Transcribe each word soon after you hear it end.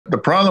the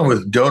problem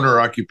with donor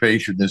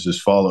occupation is as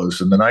follows.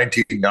 In the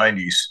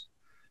 1990s,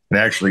 and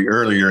actually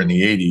earlier in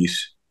the 80s,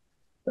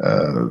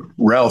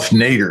 Ralph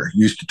Nader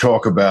used to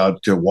talk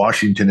about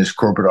Washington as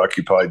corporate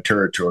occupied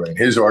territory. And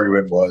his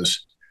argument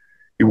was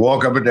you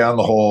walk up and down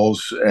the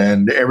halls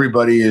and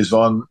everybody is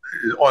on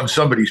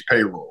somebody's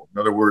payroll. In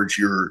other words,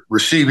 you're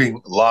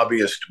receiving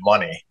lobbyist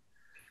money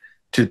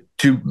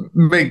to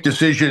make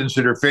decisions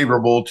that are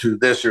favorable to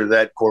this or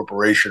that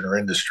corporation or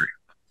industry.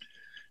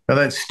 Now,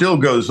 that still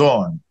goes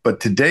on, but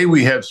today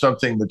we have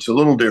something that's a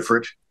little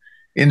different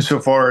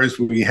insofar as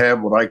we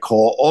have what I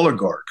call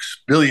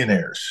oligarchs,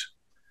 billionaires,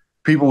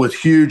 people with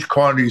huge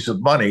quantities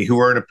of money who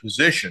are in a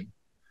position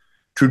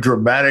to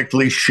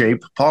dramatically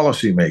shape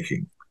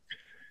policymaking.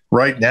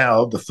 Right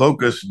now, the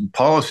focus in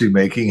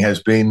policymaking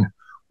has been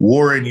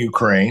war in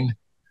Ukraine,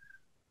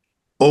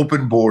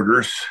 open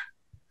borders,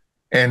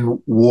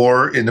 and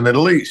war in the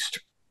Middle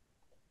East.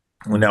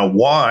 Now,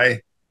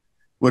 why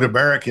would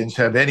Americans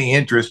have any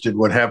interest in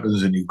what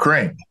happens in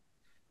Ukraine?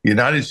 The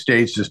United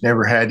States has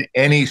never had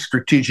any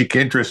strategic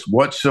interest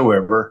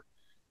whatsoever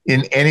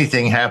in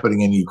anything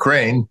happening in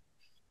Ukraine,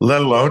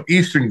 let alone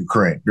Eastern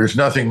Ukraine. There's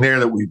nothing there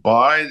that we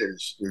buy.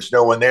 There's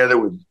no one there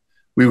that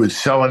we would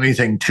sell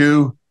anything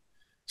to.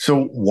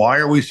 So why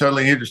are we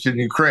suddenly interested in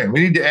Ukraine?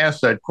 We need to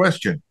ask that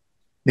question.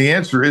 The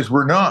answer is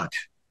we're not.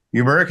 The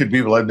American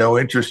people have no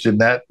interest in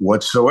that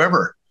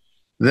whatsoever.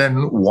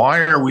 Then why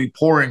are we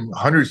pouring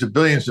hundreds of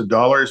billions of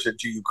dollars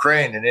into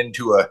Ukraine and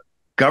into a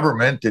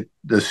government that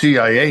the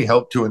CIA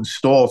helped to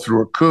install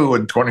through a coup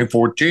in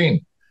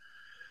 2014?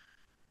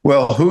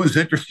 Well, who's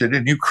interested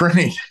in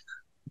Ukraine?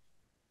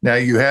 Now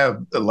you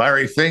have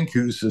Larry Fink,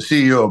 who's the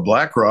CEO of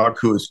BlackRock,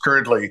 who is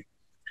currently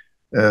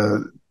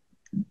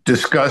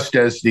discussed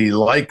as the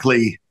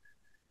likely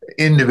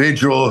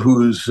individual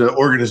whose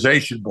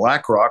organization,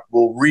 BlackRock,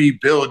 will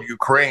rebuild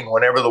Ukraine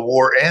whenever the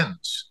war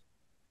ends.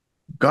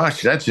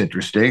 Gosh, that's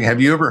interesting. Have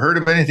you ever heard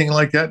of anything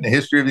like that in the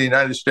history of the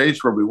United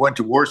States where we went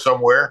to war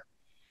somewhere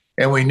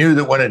and we knew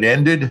that when it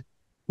ended,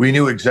 we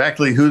knew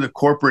exactly who the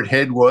corporate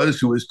head was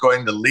who was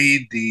going to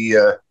lead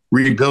the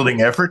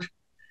rebuilding effort,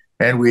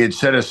 and we had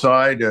set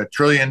aside $1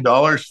 trillion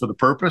for the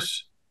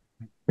purpose?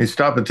 I mean,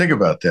 stop and think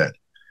about that.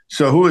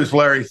 So who is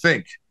Larry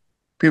Fink?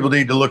 People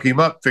need to look him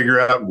up, figure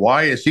out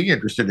why is he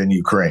interested in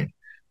Ukraine?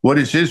 What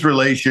is his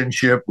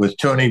relationship with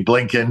Tony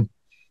Blinken,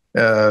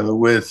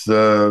 with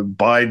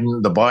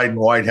Biden, the Biden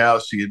White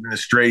House, the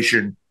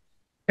administration,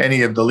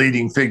 any of the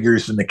leading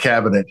figures in the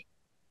cabinet?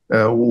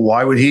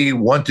 Why would he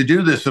want to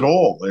do this at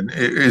all? And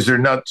is there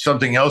not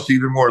something else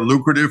even more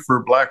lucrative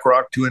for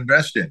BlackRock to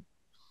invest in?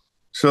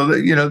 So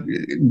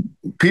that,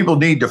 people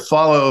need to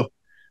follow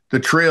the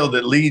trail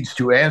that leads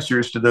to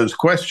answers to those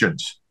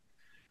questions.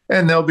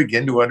 And they'll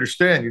begin to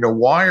understand,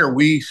 why are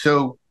we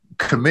so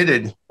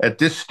committed at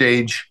this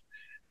stage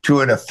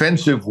to an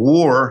offensive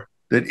war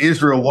that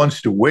Israel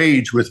wants to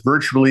wage with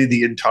virtually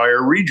the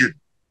entire region?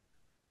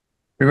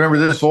 Remember,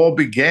 this all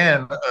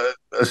began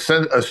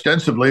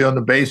ostensibly on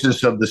the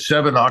basis of the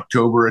 7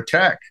 October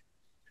attack.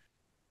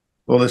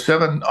 Well, the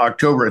 7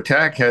 October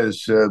attack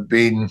has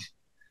been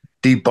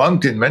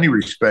debunked in many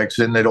respects,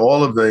 in that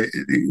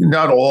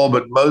not all,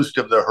 but most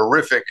of the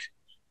horrific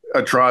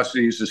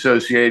atrocities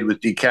associated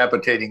with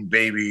decapitating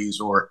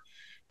babies or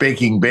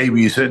baking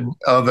babies in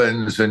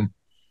ovens and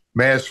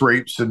mass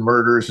rapes and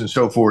murders and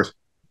so forth.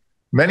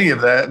 Many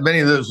of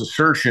those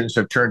assertions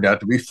have turned out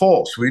to be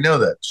false. We know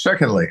that.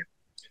 Secondly,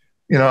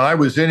 I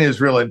was in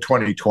Israel in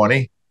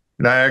 2020,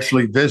 and I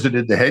actually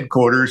visited the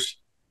headquarters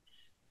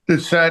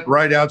that sat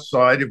right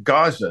outside of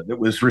Gaza that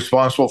was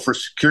responsible for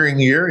securing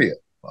the area.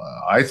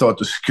 I thought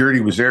the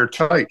security was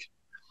airtight,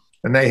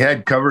 and they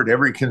had covered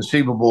every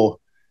conceivable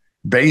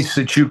base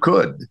that you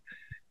could.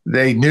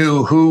 They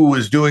knew who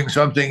was doing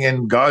something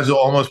in Gaza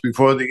almost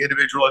before the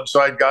individual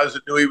inside Gaza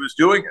knew he was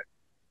doing it,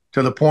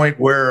 to the point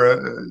where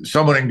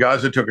someone in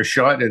Gaza took a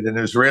shot at an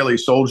Israeli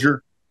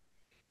soldier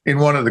in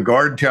one of the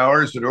guard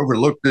towers that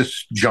overlooked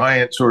this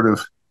giant sort of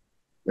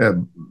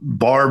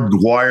barbed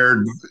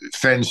wired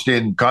fenced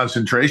in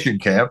concentration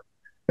camp,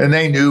 and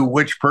they knew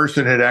which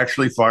person had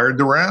actually fired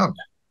the round.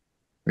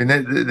 I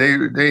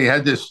mean, they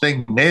had this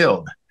thing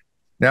nailed.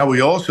 Now,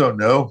 we also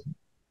know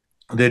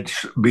that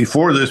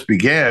before this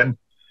began,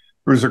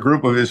 there was a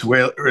group of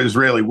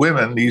Israeli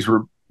women. These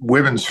were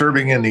women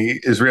serving in the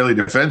Israeli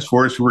Defense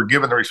Force who were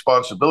given the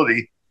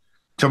responsibility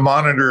to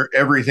monitor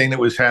everything that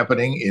was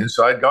happening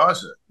inside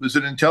Gaza. It was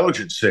an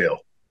intelligence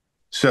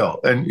cell.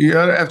 And you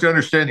have to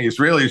understand, the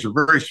Israelis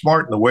are very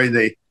smart in the way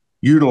they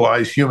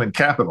utilize human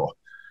capital.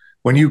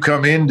 When you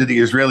come into the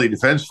Israeli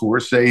Defense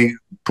Force, they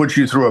put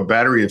you through a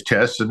battery of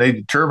tests, and they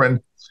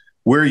determine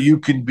where you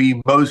can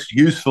be most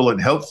useful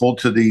and helpful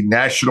to the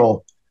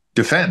national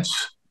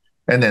defense.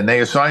 And then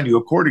they assign you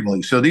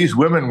accordingly. So these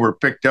women were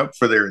picked up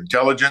for their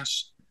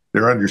intelligence,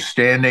 their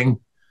understanding,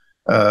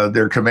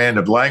 their command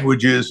of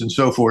languages, and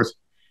so forth.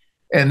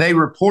 And they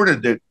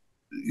reported that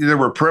there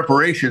were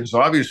preparations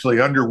obviously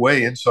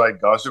underway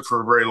inside Gaza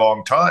for a very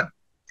long time,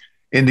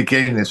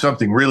 indicating that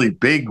something really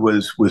big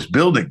was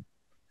building.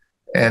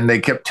 And they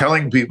kept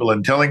telling people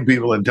and telling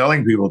people and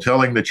telling people,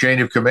 telling the chain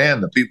of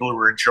command, the people who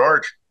were in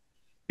charge.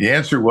 The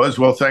answer was,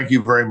 well, thank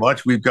you very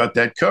much. We've got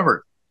that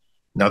covered.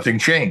 Nothing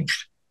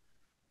changed.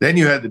 Then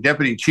you had the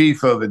deputy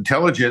chief of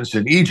intelligence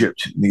in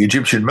Egypt, the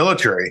Egyptian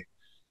military,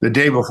 the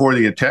day before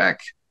the attack,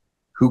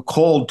 who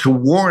called to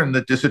warn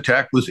that this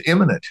attack was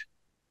imminent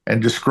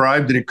and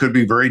described that it could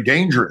be very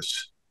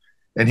dangerous.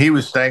 And he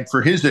was thanked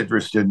for his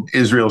interest in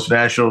Israel's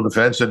national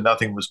defense, and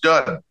nothing was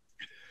done.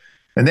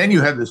 And then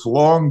you have this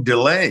long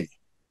delay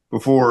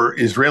before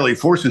Israeli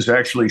forces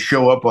actually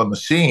show up on the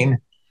scene,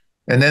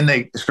 and then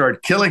they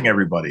start killing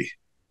everybody.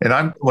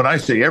 And when I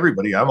say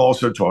everybody, I'm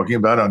also talking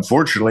about,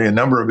 unfortunately, a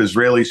number of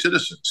Israeli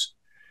citizens,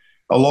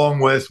 along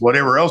with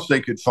whatever else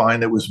they could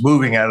find that was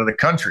moving out of the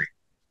country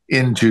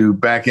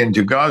back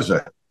into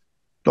Gaza.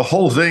 The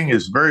whole thing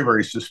is very,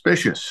 very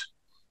suspicious.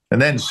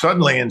 And then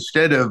suddenly,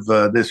 instead of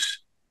this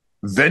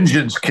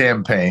vengeance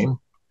campaign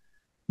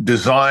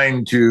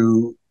designed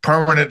to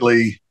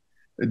permanently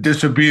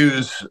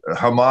disabuse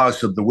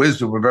Hamas of the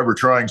wisdom of ever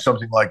trying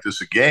something like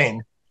this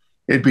again,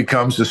 it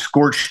becomes a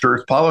scorched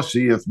earth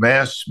policy of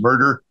mass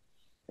murder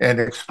and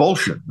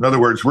expulsion. In other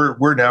words,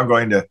 we're now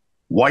going to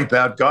wipe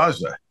out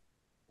Gaza.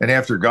 And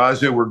after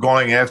Gaza, we're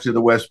going after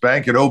the West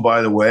Bank. And oh,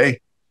 by the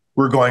way,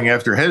 we're going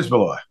after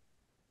Hezbollah.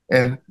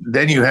 And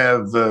then you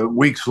have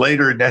weeks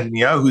later,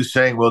 Netanyahu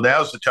saying, well,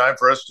 now's the time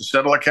for us to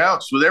settle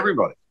accounts with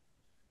everybody.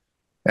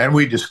 And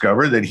we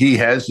discover that he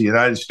has the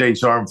United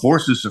States Armed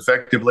Forces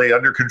effectively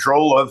under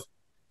control of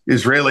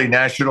Israeli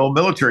national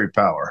military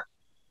power.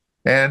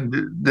 And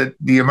that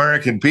the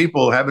American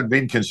people haven't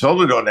been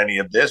consulted on any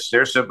of this.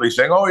 They're simply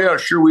saying, oh, yeah,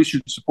 sure, we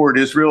should support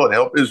Israel and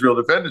help Israel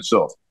defend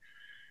itself.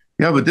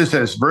 Yeah, but this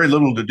has very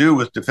little to do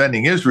with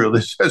defending Israel.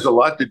 This has a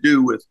lot to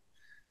do with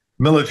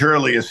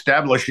militarily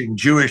establishing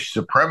Jewish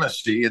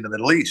supremacy in the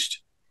Middle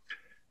East.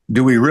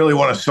 Do we really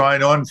want to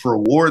sign on for a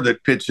war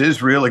that pits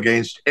Israel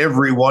against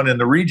everyone in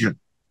the region?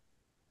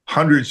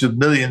 Hundreds of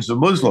millions of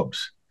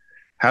Muslims.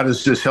 How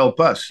does this help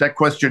us? That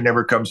question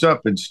never comes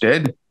up.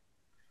 Instead,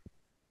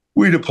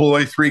 we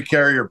deploy 3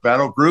 carrier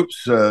battle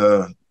groups,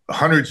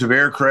 hundreds of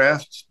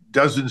aircraft,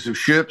 dozens of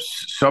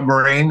ships,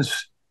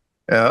 submarines,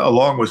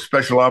 along with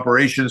special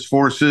operations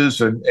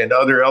forces and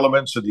other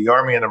elements of the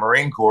Army and the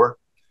Marine Corps.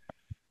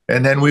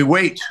 And then we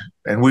wait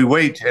and we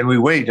wait and we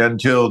wait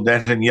until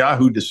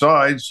Netanyahu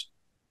decides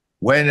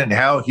when and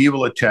how he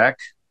will attack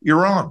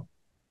Iran.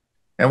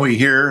 And we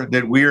hear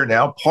that we are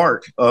now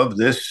part of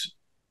this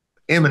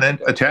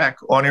imminent attack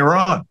on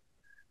Iran.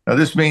 Now,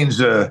 this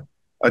means a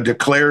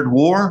declared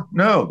war?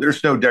 No,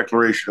 there's no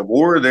declaration of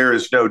war. There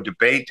is no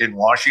debate in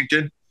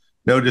Washington,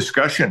 no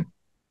discussion.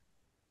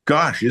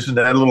 Gosh, isn't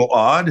that a little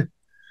odd?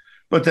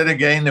 But then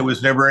again, there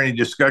was never any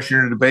discussion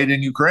or debate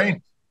in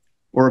Ukraine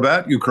or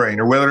about Ukraine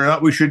or whether or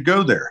not we should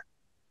go there.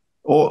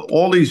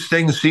 All these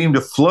things seem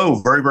to flow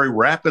very, very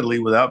rapidly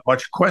without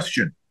much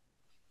question.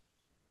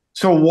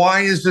 So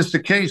why is this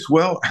the case?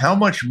 Well, how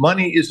much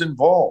money is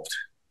involved?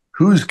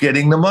 Who's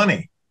getting the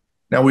money?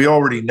 Now, we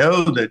already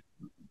know that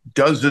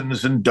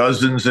dozens and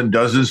dozens and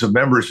dozens of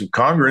members of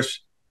Congress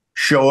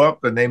show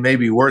up, and they may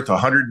be worth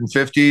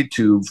 150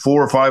 to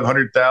 400,000 or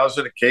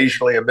 500,000,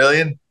 occasionally $1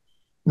 million.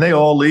 And they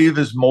all leave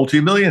as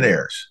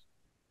multimillionaires.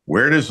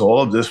 Where does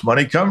all of this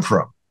money come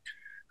from?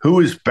 Who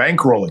is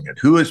bankrolling it?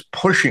 Who is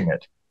pushing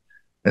it?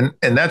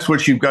 And that's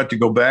what you've got to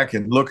go back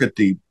and look at,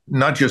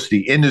 not just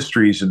the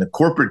industries and the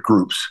corporate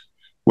groups,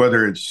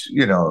 whether it's,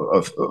 an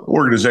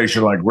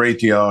organization like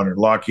Raytheon or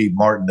Lockheed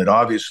Martin that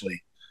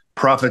obviously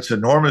profits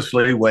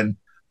enormously when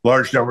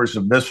large numbers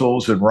of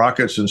missiles and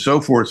rockets and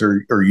so forth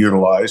are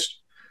utilized.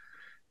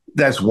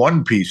 That's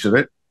one piece of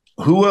it.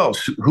 Who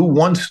else? Who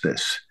wants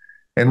this?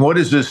 And what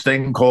is this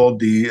thing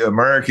called the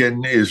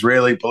American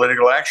Israeli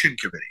Political Action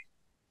Committee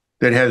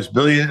that has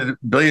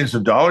billions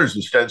of dollars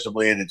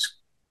ostensibly at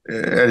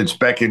its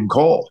beck and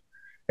call?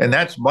 And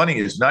that money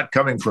is not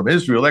coming from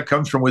Israel. That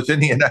comes from within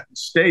the United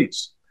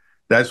States.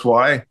 That's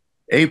why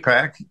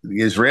AIPAC,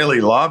 the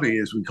Israeli lobby,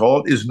 as we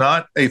call it, is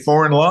not a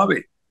foreign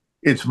lobby.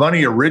 Its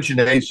money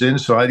originates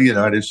inside the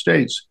United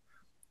States.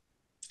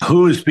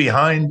 Who is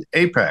behind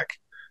AIPAC?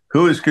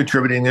 Who is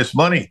contributing this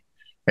money?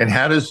 And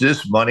how does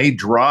this money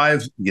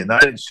drive the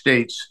United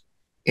States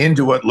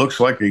into what looks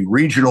like a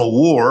regional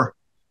war,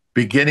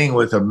 beginning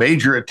with a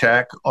major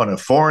attack on a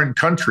foreign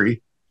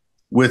country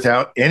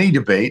without any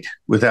debate,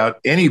 without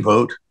any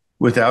vote,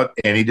 without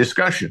any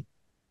discussion?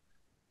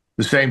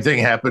 The same thing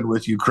happened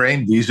with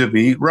Ukraine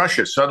vis-a-vis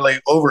Russia. Suddenly,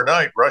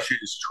 overnight, Russia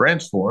is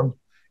transformed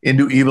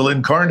into evil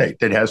incarnate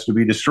that has to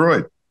be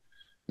destroyed.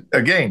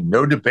 Again,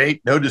 no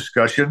debate, no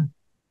discussion.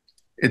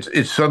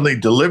 It's suddenly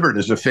delivered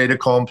as a fait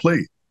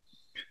accompli.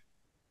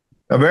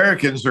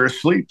 Americans are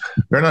asleep.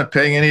 They're not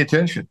paying any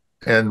attention.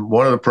 And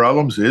one of the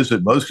problems is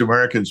that most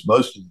Americans,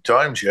 most of the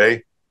time,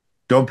 Jay,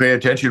 don't pay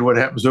attention to what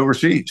happens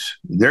overseas.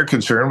 They're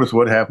concerned with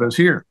what happens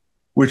here,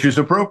 which is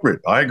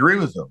appropriate. I agree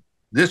with them.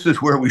 This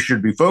is where we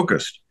should be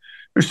focused.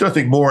 There's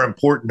nothing more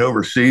important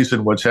overseas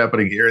than what's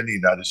happening here in the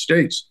United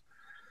States.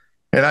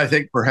 And I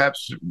think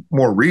perhaps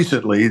more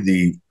recently,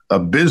 the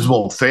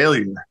abysmal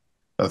failure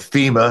of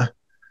FEMA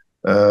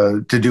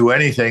to do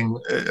anything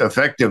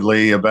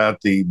effectively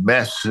about the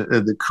mess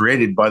that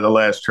created by the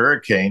last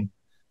hurricane,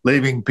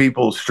 leaving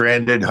people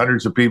stranded,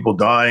 hundreds of people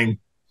dying,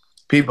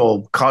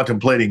 people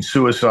contemplating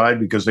suicide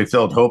because they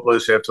felt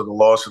hopeless after the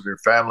loss of their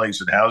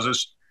families and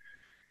houses.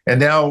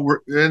 And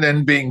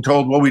then being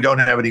told, well, we don't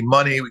have any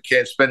money, we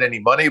can't spend any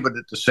money, but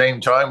at the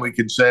same time, we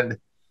could send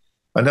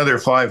another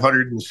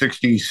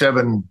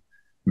 567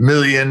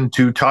 million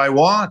to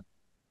Taiwan.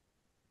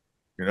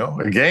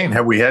 Again,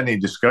 have we had any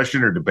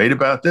discussion or debate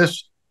about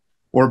this?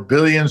 Or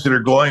billions that are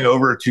going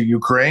over to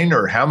Ukraine,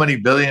 or how many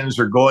billions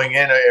are going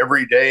in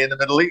every day in the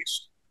Middle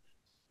East?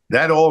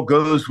 That all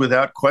goes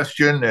without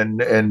question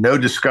and no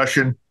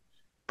discussion.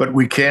 But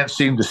we can't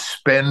seem to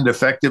spend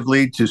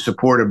effectively to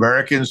support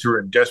Americans who are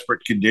in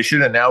desperate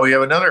condition. And now we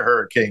have another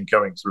hurricane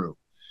coming through.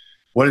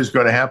 What is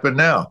going to happen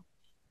now?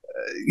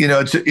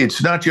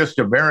 It's not just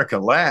America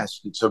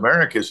last. It's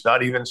America's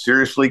not even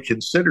seriously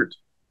considered.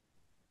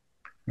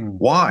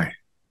 Why?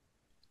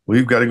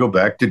 We've got to go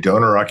back to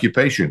donor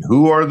occupation.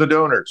 Who are the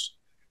donors?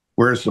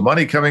 Where's the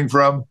money coming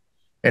from?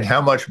 And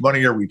how much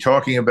money are we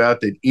talking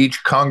about that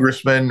each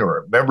congressman or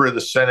a member of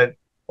the Senate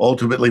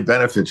ultimately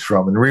benefits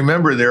from? And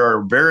remember, there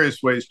are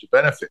various ways to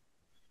benefit.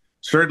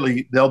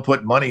 Certainly, they'll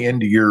put money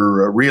into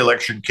your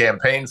reelection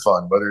campaign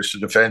fund, whether it's the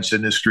defense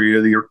industry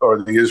or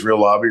the Israel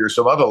lobby or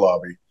some other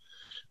lobby.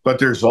 But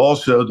there's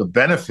also the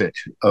benefit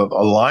of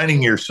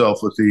aligning yourself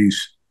with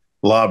these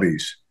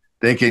lobbies.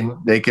 They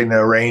can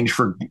arrange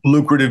for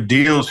lucrative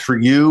deals for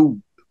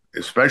you,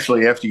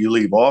 especially after you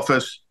leave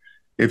office.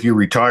 If you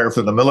retire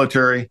from the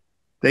military,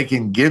 they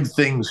can give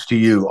things to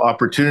you,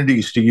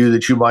 opportunities to you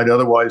that you might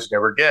otherwise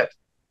never get.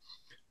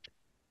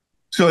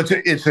 So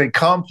it's a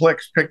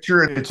complex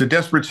picture. It's a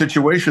desperate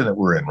situation that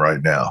we're in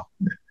right now.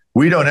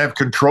 We don't have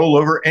control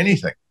over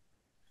anything.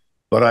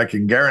 But I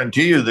can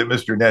guarantee you that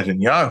Mr.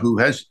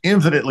 Netanyahu has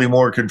infinitely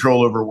more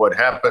control over what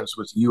happens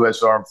with the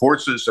U.S. armed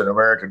forces and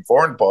American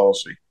foreign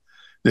policy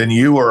than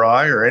you or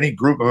I or any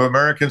group of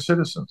American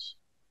citizens.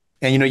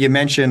 And, you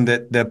mentioned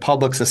that the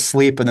public's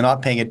asleep and they're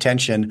not paying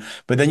attention.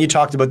 But then you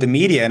talked about the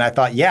media. And I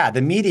thought, yeah,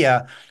 the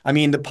media,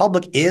 the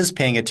public is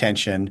paying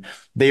attention.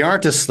 They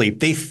aren't asleep.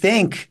 They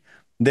think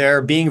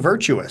they're being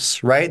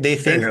virtuous, right? They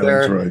think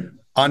they're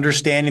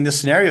understanding the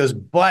scenarios,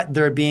 but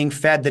they're being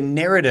fed the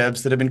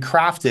narratives that have been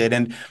crafted.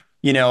 And,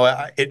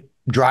 it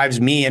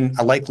drives me and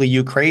likely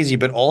you crazy,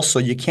 but also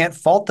you can't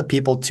fault the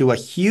people to a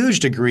huge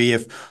degree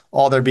if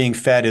all they're being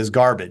fed is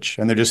garbage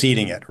and they're just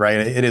eating it, right?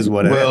 It is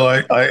what it is.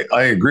 Well,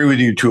 I agree with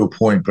you to a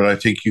point, but I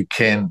think you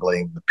can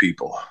blame the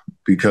people,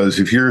 because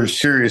if you're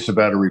serious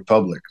about a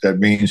republic, that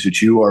means that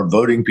you are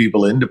voting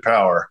people into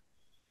power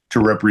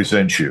to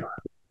represent you.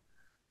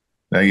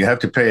 Now, you have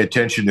to pay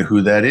attention to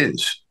who that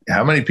is.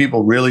 How many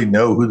people really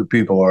know who the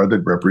people are that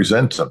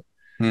represent them?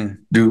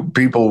 Do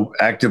people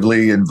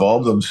actively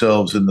involve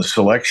themselves in the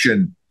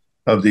selection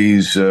of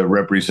these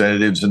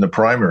representatives in the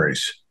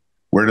primaries?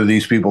 Where do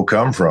these people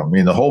come from?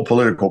 The whole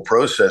political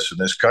process in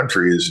this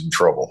country is in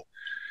trouble.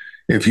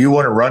 If you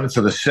want to run for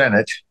the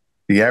Senate,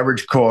 the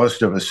average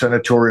cost of a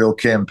senatorial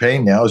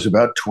campaign now is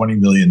about $20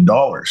 million.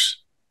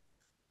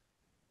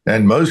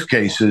 In most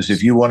cases,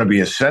 if you want to be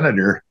a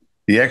senator,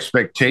 the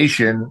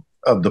expectation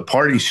of the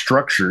party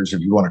structures,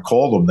 if you want to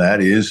call them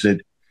that, is that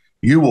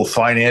you will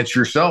finance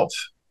yourself.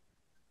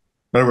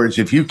 In other words,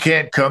 if you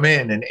can't come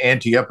in and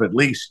ante up at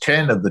least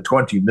 10 of the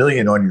 20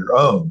 million on your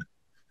own,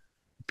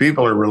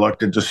 people are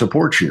reluctant to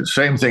support you.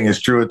 Same thing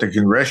is true at the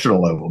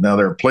congressional level. Now,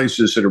 there are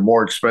places that are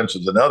more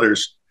expensive than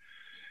others,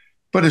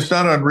 but it's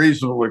not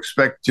unreasonable to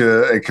expect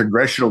a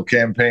congressional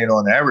campaign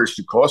on average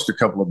to cost a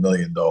couple of $1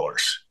 million.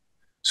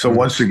 So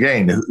once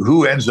again,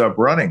 who ends up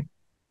running?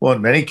 Well,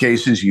 in many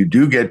cases, you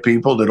do get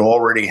people that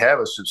already have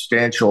a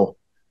substantial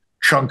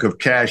chunk of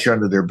cash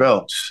under their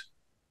belts.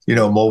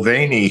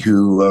 Mulvaney,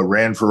 who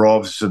ran for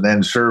office and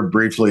then served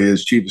briefly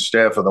as chief of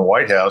staff in the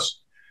White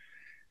House,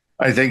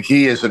 I think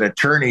he, as an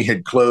attorney,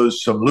 had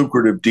closed some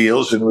lucrative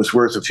deals and was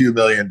worth a few $1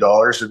 million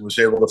and was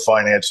able to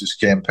finance his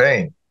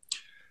campaign.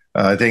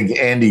 I think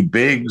Andy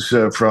Biggs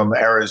from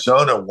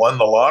Arizona won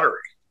the lottery,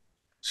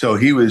 so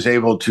he was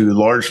able to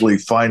largely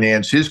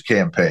finance his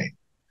campaign.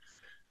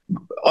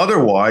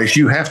 Otherwise,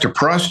 you have to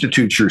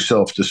prostitute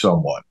yourself to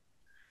someone.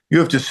 You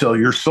have to sell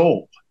your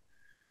soul.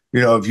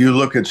 If you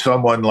look at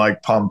someone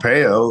like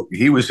Pompeo,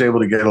 he was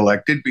able to get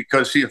elected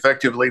because he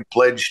effectively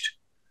pledged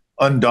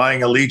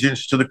undying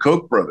allegiance to the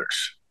Koch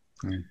brothers.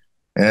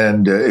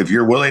 And if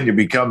you're willing to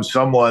become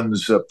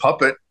someone's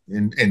puppet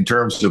in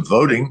terms of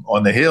voting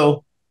on the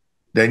Hill,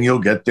 then you'll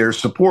get their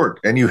support.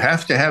 And you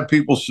have to have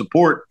people's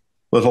support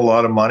with a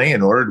lot of money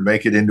in order to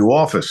make it into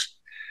office.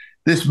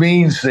 This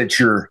means that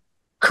your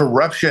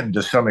corruption,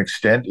 to some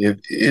extent,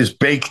 is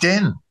baked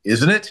in,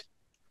 isn't it?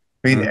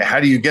 How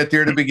do you get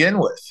there to begin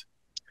with?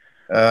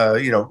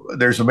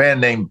 There's a man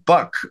named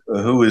Buck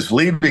who is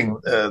leaving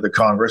the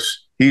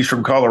Congress. He's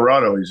from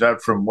Colorado. He's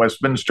out from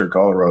Westminster,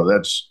 Colorado.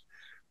 That's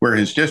where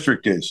his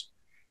district is.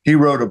 He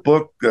wrote a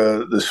book,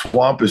 The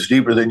Swamp is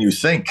Deeper Than You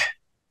Think.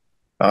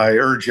 I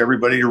urge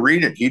everybody to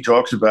read it. He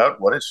talks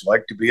about what it's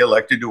like to be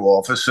elected to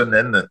office and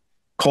then the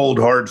cold,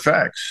 hard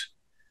facts.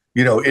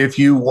 If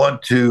you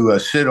want to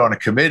sit on a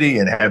committee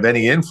and have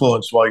any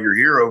influence while you're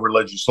here over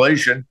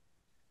legislation,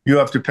 you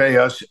have to pay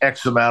us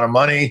X amount of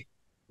money,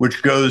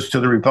 which goes to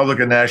the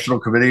Republican National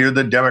Committee or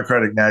the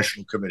Democratic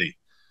National Committee.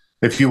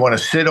 If you want to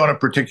sit on a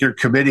particular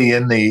committee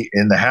in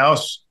the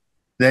House,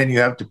 then you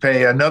have to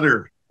pay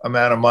another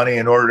amount of money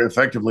in order to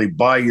effectively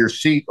buy your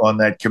seat on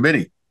that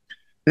committee.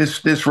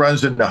 This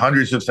runs into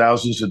hundreds of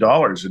thousands of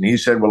dollars. And he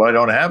said, well, I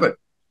don't have it.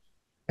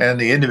 And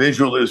the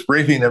individual that was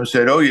briefing them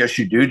said, oh, yes,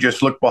 you do.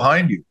 Just look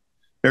behind you.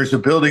 There's a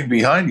building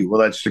behind you. Well,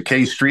 that's the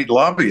K Street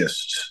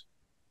lobbyists.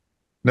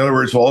 In other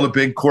words, all the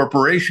big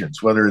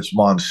corporations, whether it's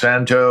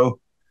Monsanto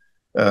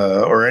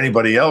or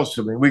anybody else.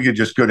 I mean, we could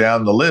just go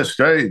down the list.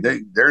 Hey,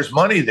 there's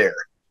money there.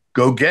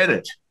 Go get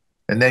it.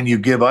 And then you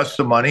give us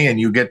the money and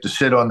you get to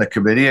sit on the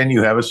committee and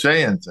you have a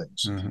say in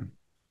things.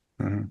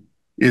 Mm-hmm. Mm-hmm.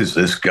 Is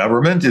this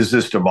government? Is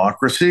this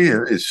democracy?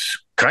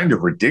 It's kind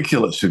of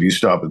ridiculous if you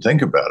stop and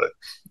think about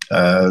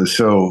it.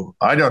 So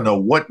I don't know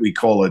what we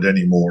call it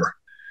anymore.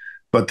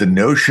 But the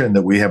notion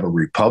that we have a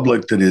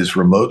republic that is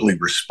remotely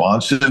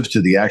responsive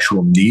to the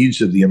actual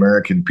needs of the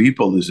American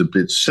people is a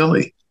bit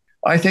silly.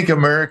 I think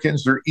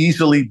Americans are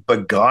easily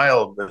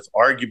beguiled with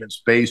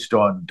arguments based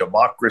on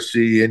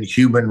democracy and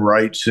human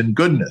rights and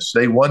goodness.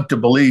 They want to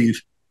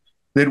believe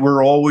that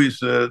we're always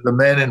the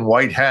men in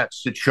white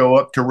hats that show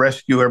up to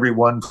rescue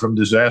everyone from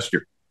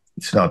disaster.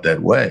 It's not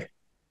that way.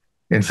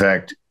 In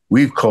fact,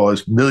 we've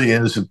caused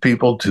millions of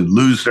people to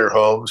lose their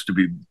homes,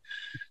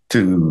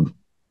 to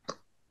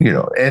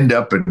end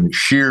up in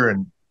sheer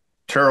and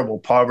terrible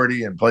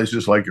poverty in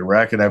places like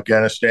Iraq and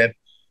Afghanistan.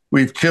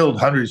 We've killed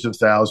hundreds of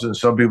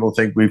thousands. Some people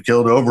think we've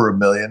killed over 1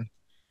 million.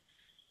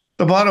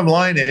 The bottom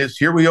line is,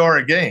 here we are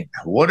again.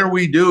 What are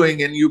we doing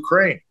in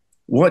Ukraine?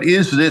 What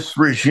is this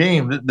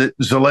regime that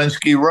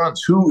Zelensky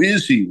runs? Who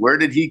is he? Where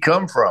did he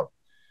come from?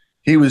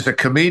 He was a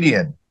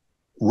comedian,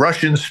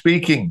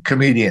 Russian-speaking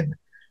comedian,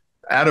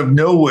 out of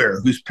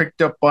nowhere, who's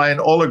picked up by an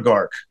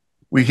oligarch.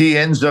 He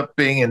ends up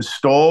being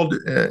installed,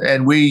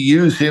 and we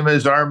use him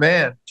as our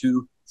man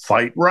to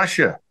fight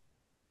Russia.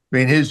 I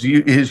mean, his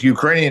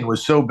Ukrainian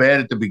was so bad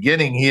at the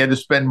beginning, he had to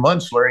spend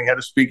months learning how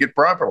to speak it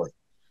properly.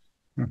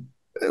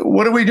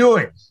 What are we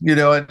doing?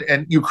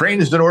 And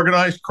Ukraine is an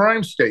organized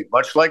crime state,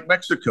 much like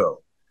Mexico.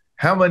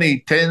 How many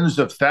tens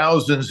of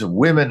thousands of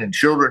women and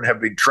children have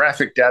been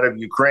trafficked out of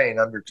Ukraine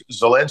under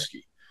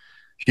Zelensky?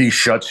 He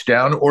shuts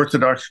down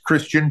Orthodox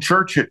Christian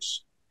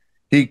churches.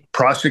 He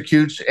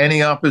prosecutes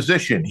any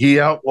opposition. He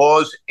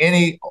outlaws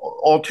any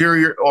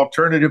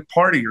alternative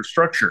party or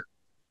structure.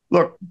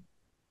 Look,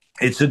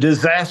 it's a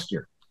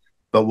disaster.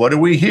 But what do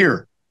we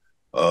hear?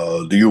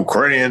 The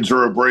Ukrainians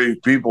are a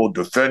brave people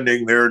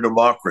defending their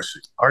democracy.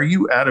 Are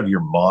you out of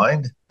your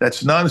mind?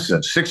 That's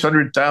nonsense.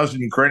 600,000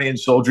 Ukrainian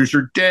soldiers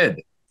are dead.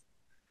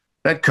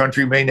 That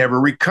country may never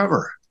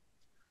recover.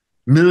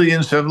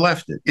 Millions have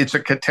left it. It's a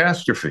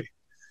catastrophe.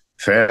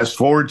 Fast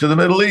forward to the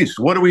Middle East.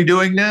 What are we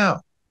doing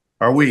now?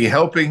 Are we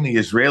helping the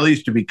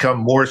Israelis to become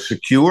more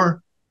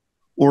secure,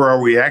 or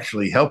are we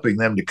actually helping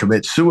them to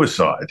commit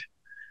suicide?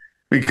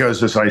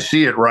 Because as I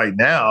see it right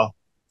now,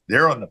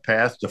 they're on the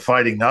path to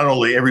fighting not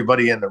only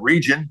everybody in the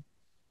region,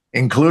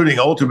 including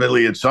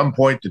ultimately at some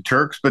point the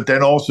Turks, but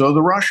then also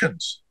the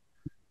Russians.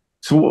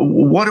 So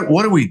what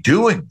are we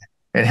doing?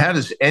 And how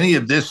does any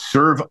of this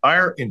serve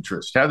our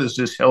interest? How does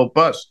this help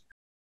us?